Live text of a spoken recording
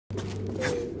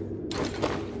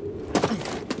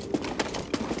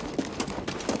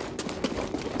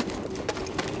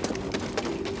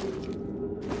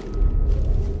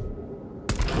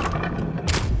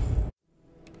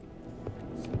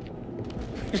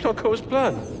things not go as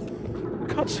planned? You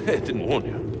can't say I didn't warn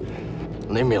you.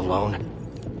 Leave me alone.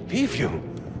 Leave you?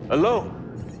 Alone?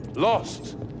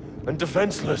 Lost? And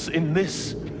defenseless in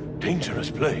this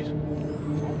dangerous place?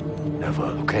 Never.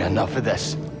 Okay, enough of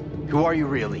this. Who are you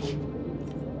really?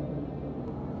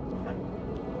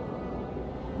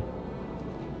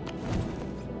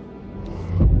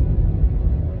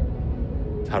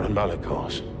 Taron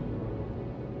Malicos.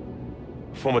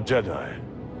 Former Jedi.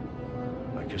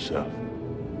 Like yourself.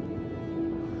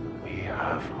 We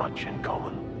have much in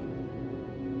common.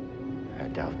 I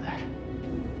doubt that.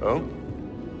 Oh?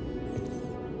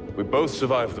 We both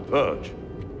survived the Purge.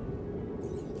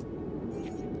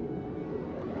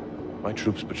 My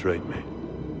troops betrayed me.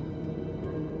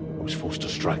 I was forced to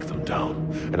strike them down,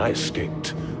 and I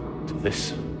escaped to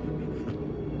this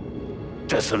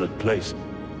desolate place.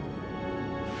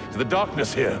 To the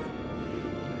darkness here.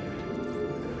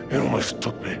 It almost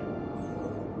took me.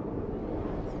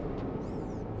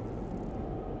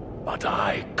 But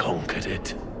I conquered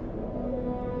it.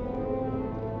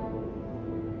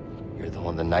 You're the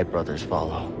one the Knight Brothers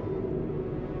follow.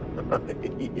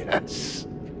 Yes.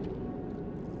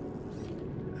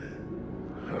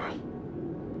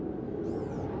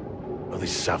 Well,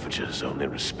 these savages only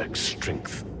respect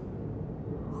strength.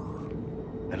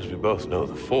 And as we both know,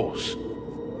 the Force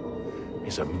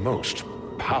is a most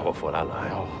powerful ally.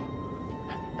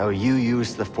 No, you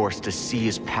used the Force to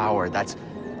seize power. That's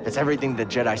everything the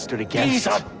Jedi stood against. These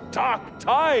are dark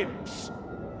times.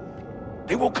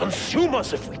 They will consume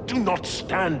us if we do not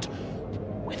stand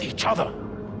with each other.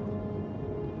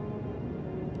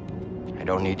 I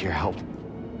don't need your help.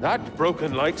 That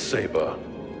broken lightsaber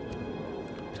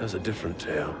tells a different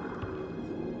tale.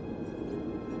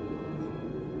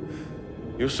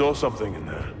 You saw something in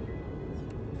there,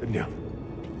 didn't you?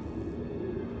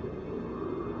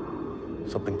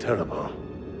 Something terrible.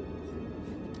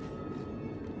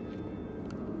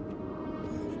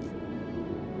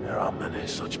 There are many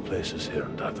such places here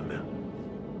in Dathomir.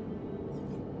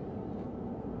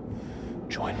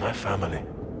 Join my family.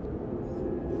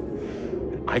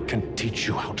 And I can teach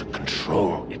you how to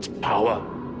control its power.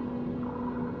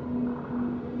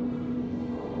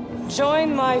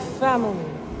 Join my family,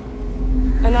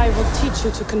 and I will teach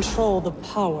you to control the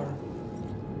power.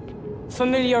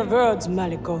 Familiar words,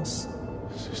 Malicos.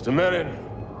 Sister Merrin,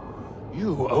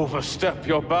 you overstep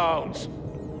your bounds.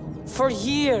 For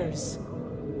years,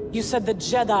 you said the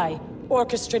Jedi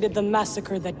orchestrated the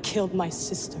massacre that killed my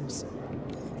sisters.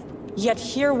 Yet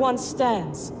here one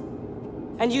stands,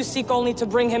 and you seek only to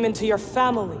bring him into your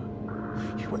family.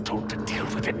 You were told to deal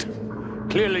with it.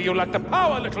 Clearly you lack the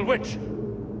power, little witch.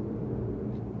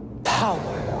 Power.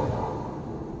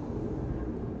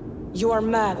 You are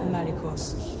mad,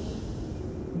 Malicos.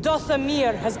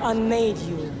 Dathomir has unmade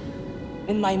you,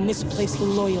 and my misplaced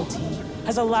loyalty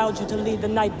has allowed you to lead the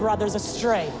Knight Brothers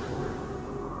astray.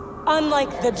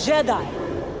 Unlike the Jedi,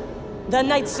 the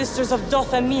Night Sisters of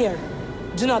Dathomir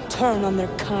do not turn on their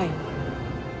kind.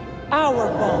 Our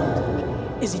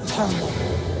bond is eternal.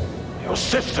 Your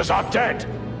sisters are dead!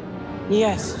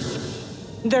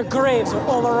 Yes. Their graves are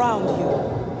all around you.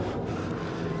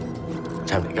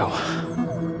 Time to go.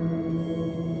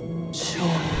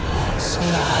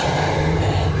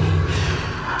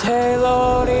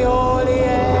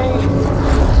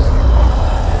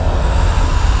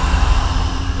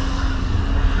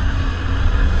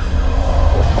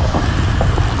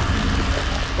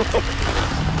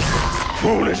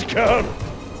 Foolish girl!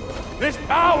 This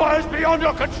power is beyond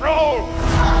your control!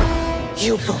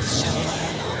 You both shall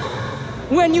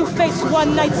learn. When you face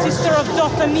one Night Sister of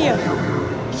Dathomir,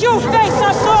 you face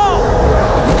us all!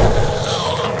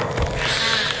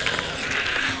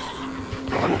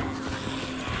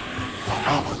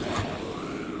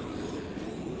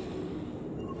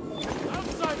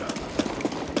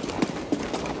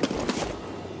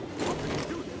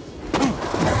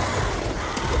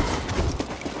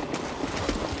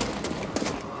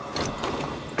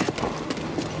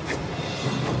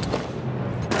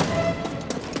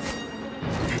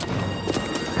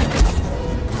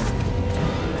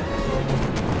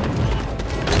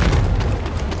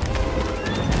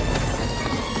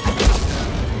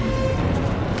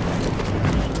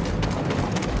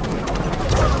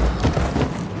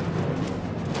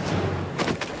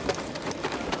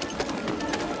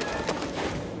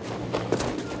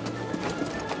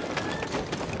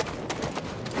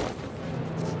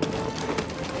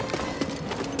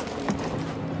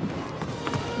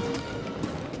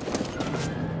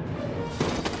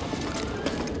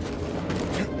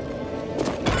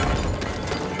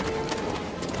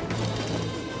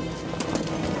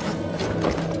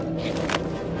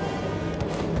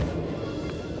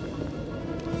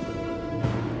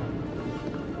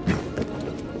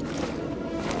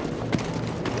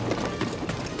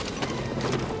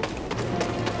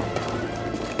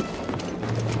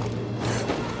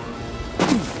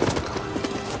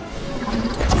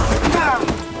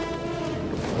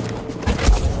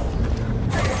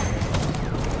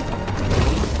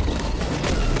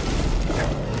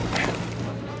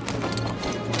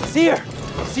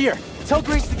 here. Tell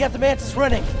Grease to get the Mantis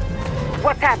running.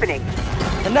 What's happening?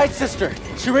 A Night Sister.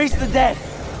 She raised the dead.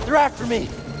 They're after me.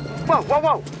 Whoa, whoa,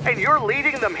 whoa! And you're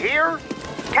leading them here?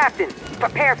 Captain,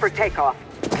 prepare for takeoff.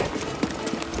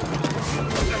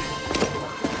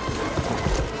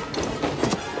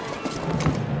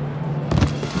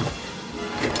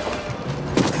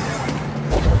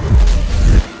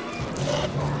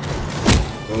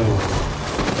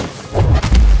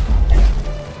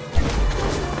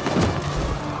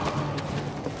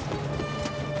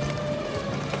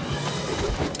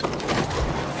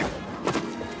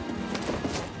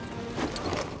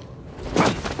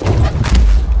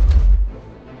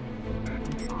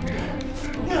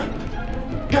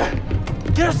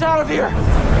 Get us out of here!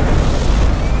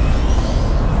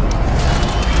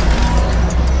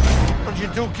 What'd you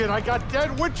do, kid? I got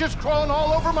dead witches crawling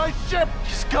all over my ship!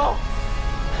 Just go!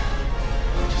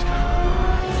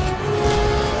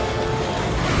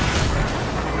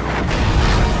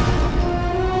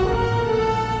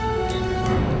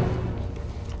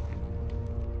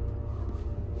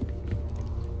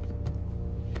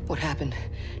 What happened?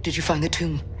 Did you find the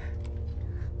tomb?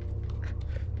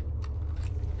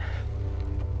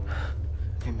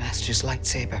 Your master's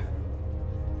lightsaber.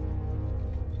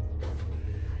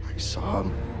 I saw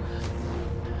him.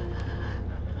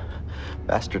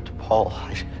 Master T'Pol,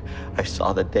 I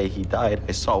saw the day he died.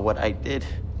 I saw what I did.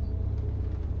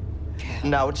 Cal.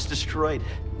 Now it's destroyed.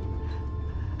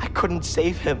 I couldn't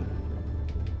save him.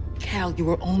 Cal, you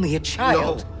were only a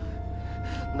child.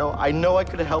 No, I know I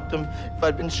could have helped him if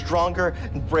I'd been stronger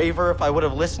and braver, if I would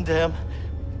have listened to him.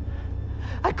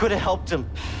 I could have helped him.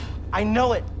 I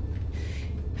know it.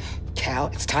 Cal,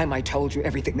 it's time I told you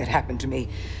everything that happened to me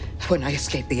when I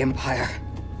escaped the Empire.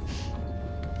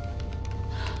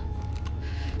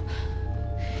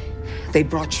 They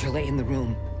brought Shirley in the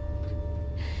room.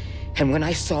 And when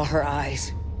I saw her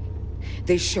eyes,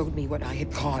 they showed me what I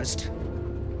had caused.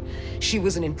 She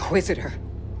was an inquisitor.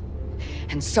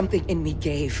 And something in me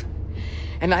gave.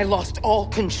 And I lost all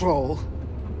control.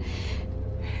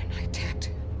 And I tapped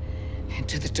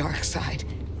into the dark side.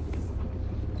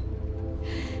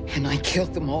 And I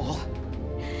killed them all.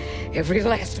 Every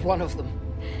last one of them.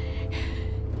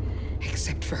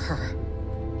 Except for her.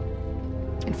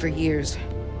 And for years,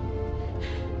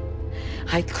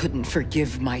 I couldn't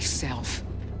forgive myself.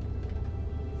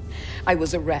 I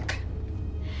was a wreck.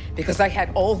 Because I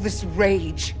had all this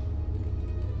rage.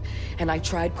 And I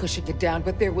tried pushing it down,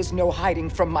 but there was no hiding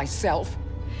from myself.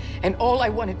 And all I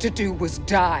wanted to do was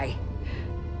die.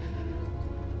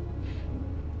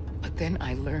 But then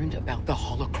I learned about the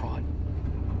holocron.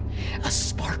 A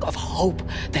spark of hope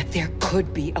that there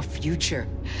could be a future,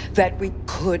 that we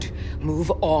could move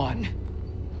on.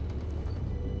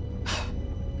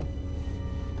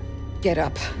 Get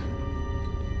up.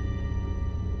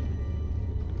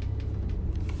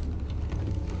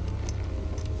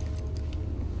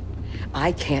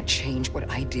 I can't change what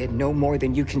I did no more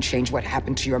than you can change what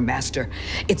happened to your master.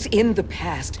 It's in the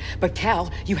past, but Cal,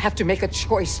 you have to make a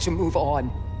choice to move on.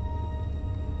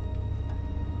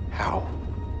 How?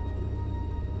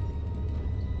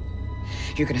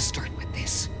 You're gonna start with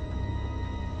this.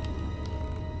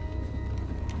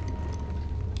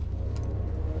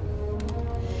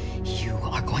 You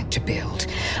are going to build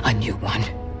a new one.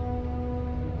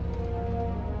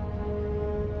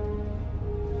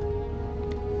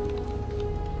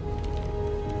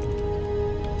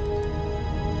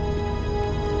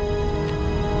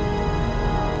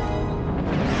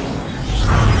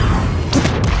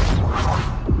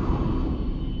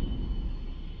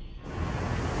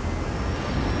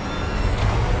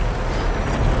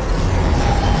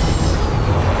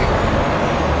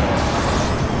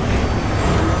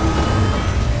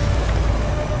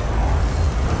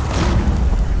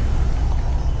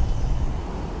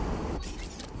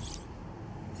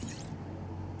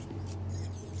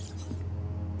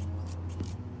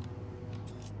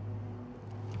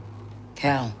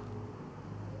 Cal,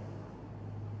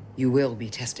 you will be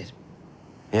tested.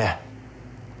 Yeah.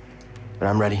 But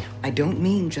I'm ready. I don't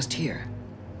mean just here.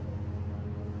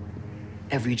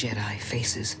 Every Jedi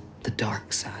faces the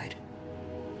dark side.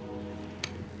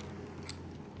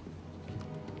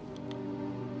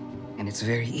 And it's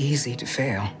very easy to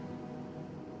fail.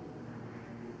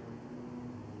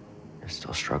 You're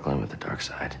still struggling with the dark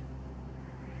side.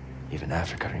 Even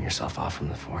after cutting yourself off from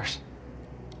the Force.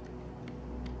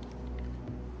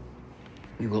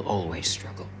 You will always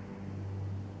struggle.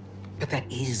 But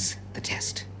that is the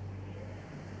test.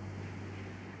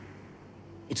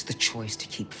 It's the choice to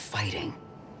keep fighting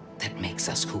that makes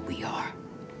us who we are.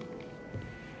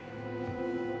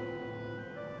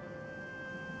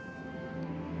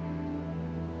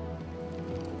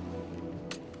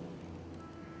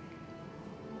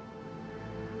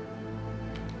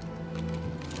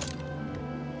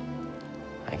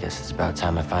 guess it's about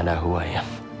time I find out who I am.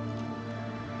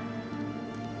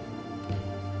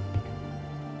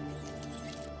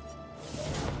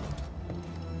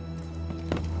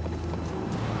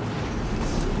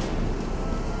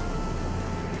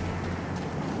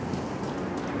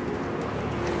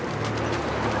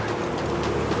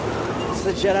 It's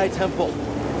the Jedi Temple.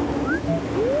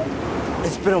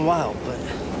 It's been a while, but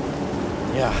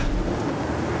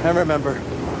yeah, I remember.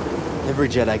 Every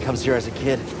Jedi comes here as a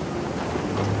kid.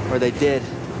 Or they did,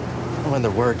 when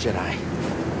there were Jedi.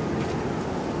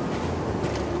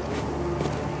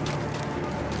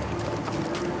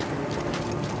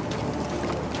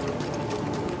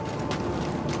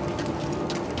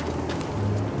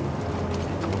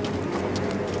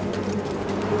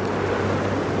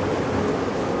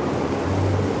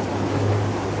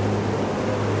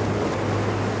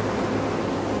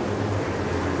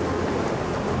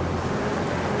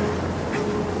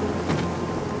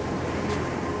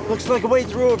 Looks like a way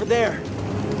through over there.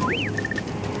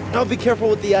 Now be careful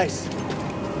with the ice.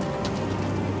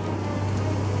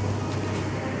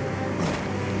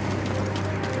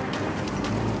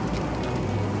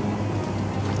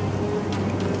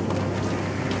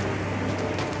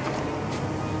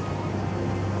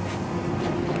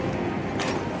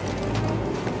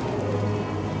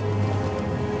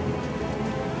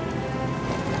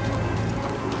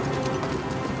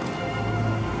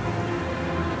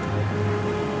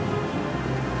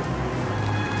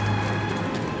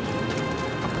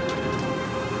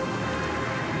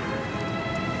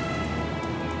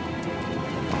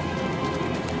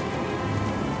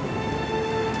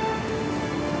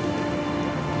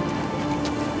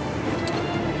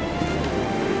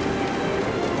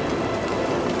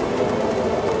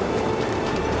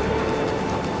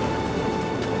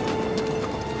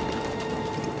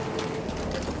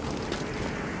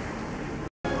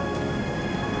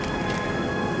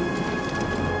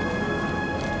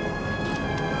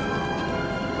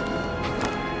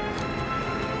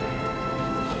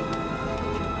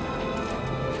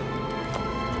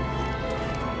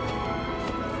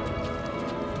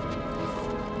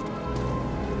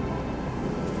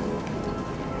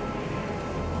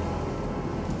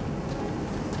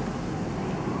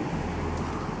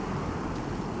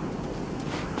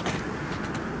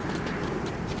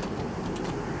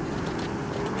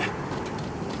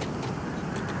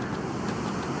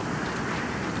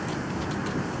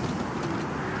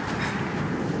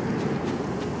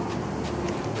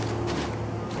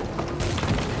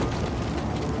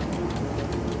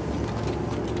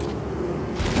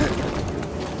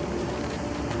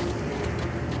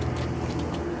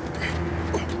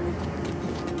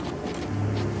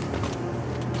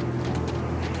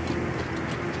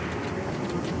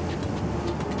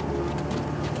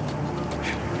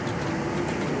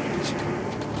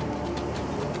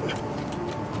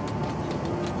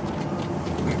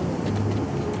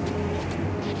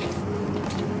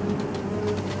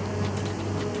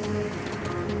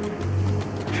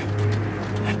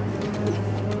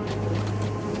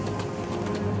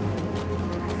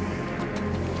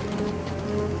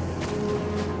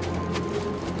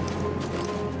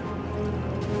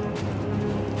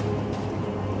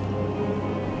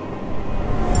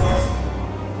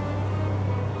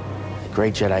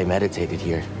 Great Jedi meditated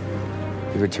here.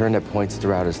 He returned at points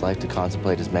throughout his life to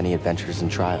contemplate his many adventures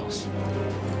and trials.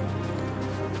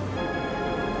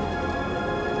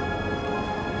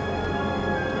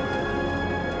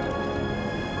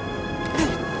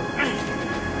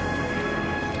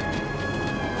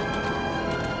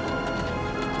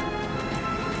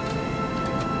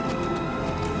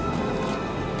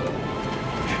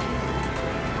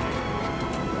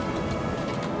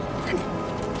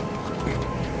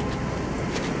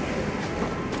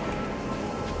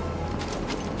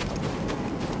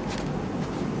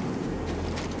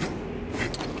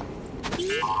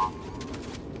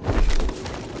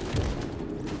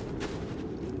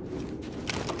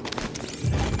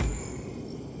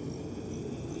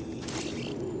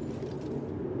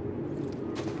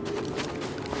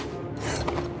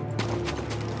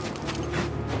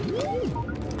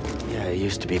 It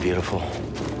used to be beautiful.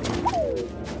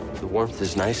 The warmth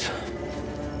is nice.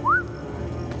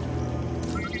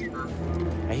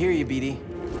 I hear you, BD.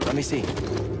 Let me see.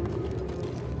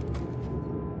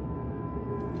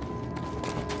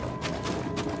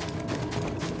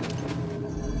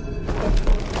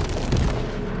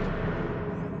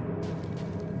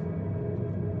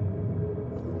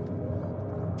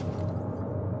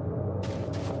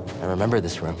 I remember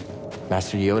this room.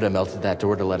 Master Yoda melted that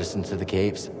door to let us into the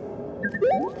caves.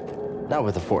 Not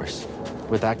with the Force,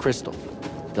 with that crystal.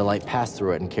 The light passed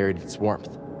through it and carried its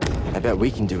warmth. I bet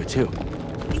we can do it too.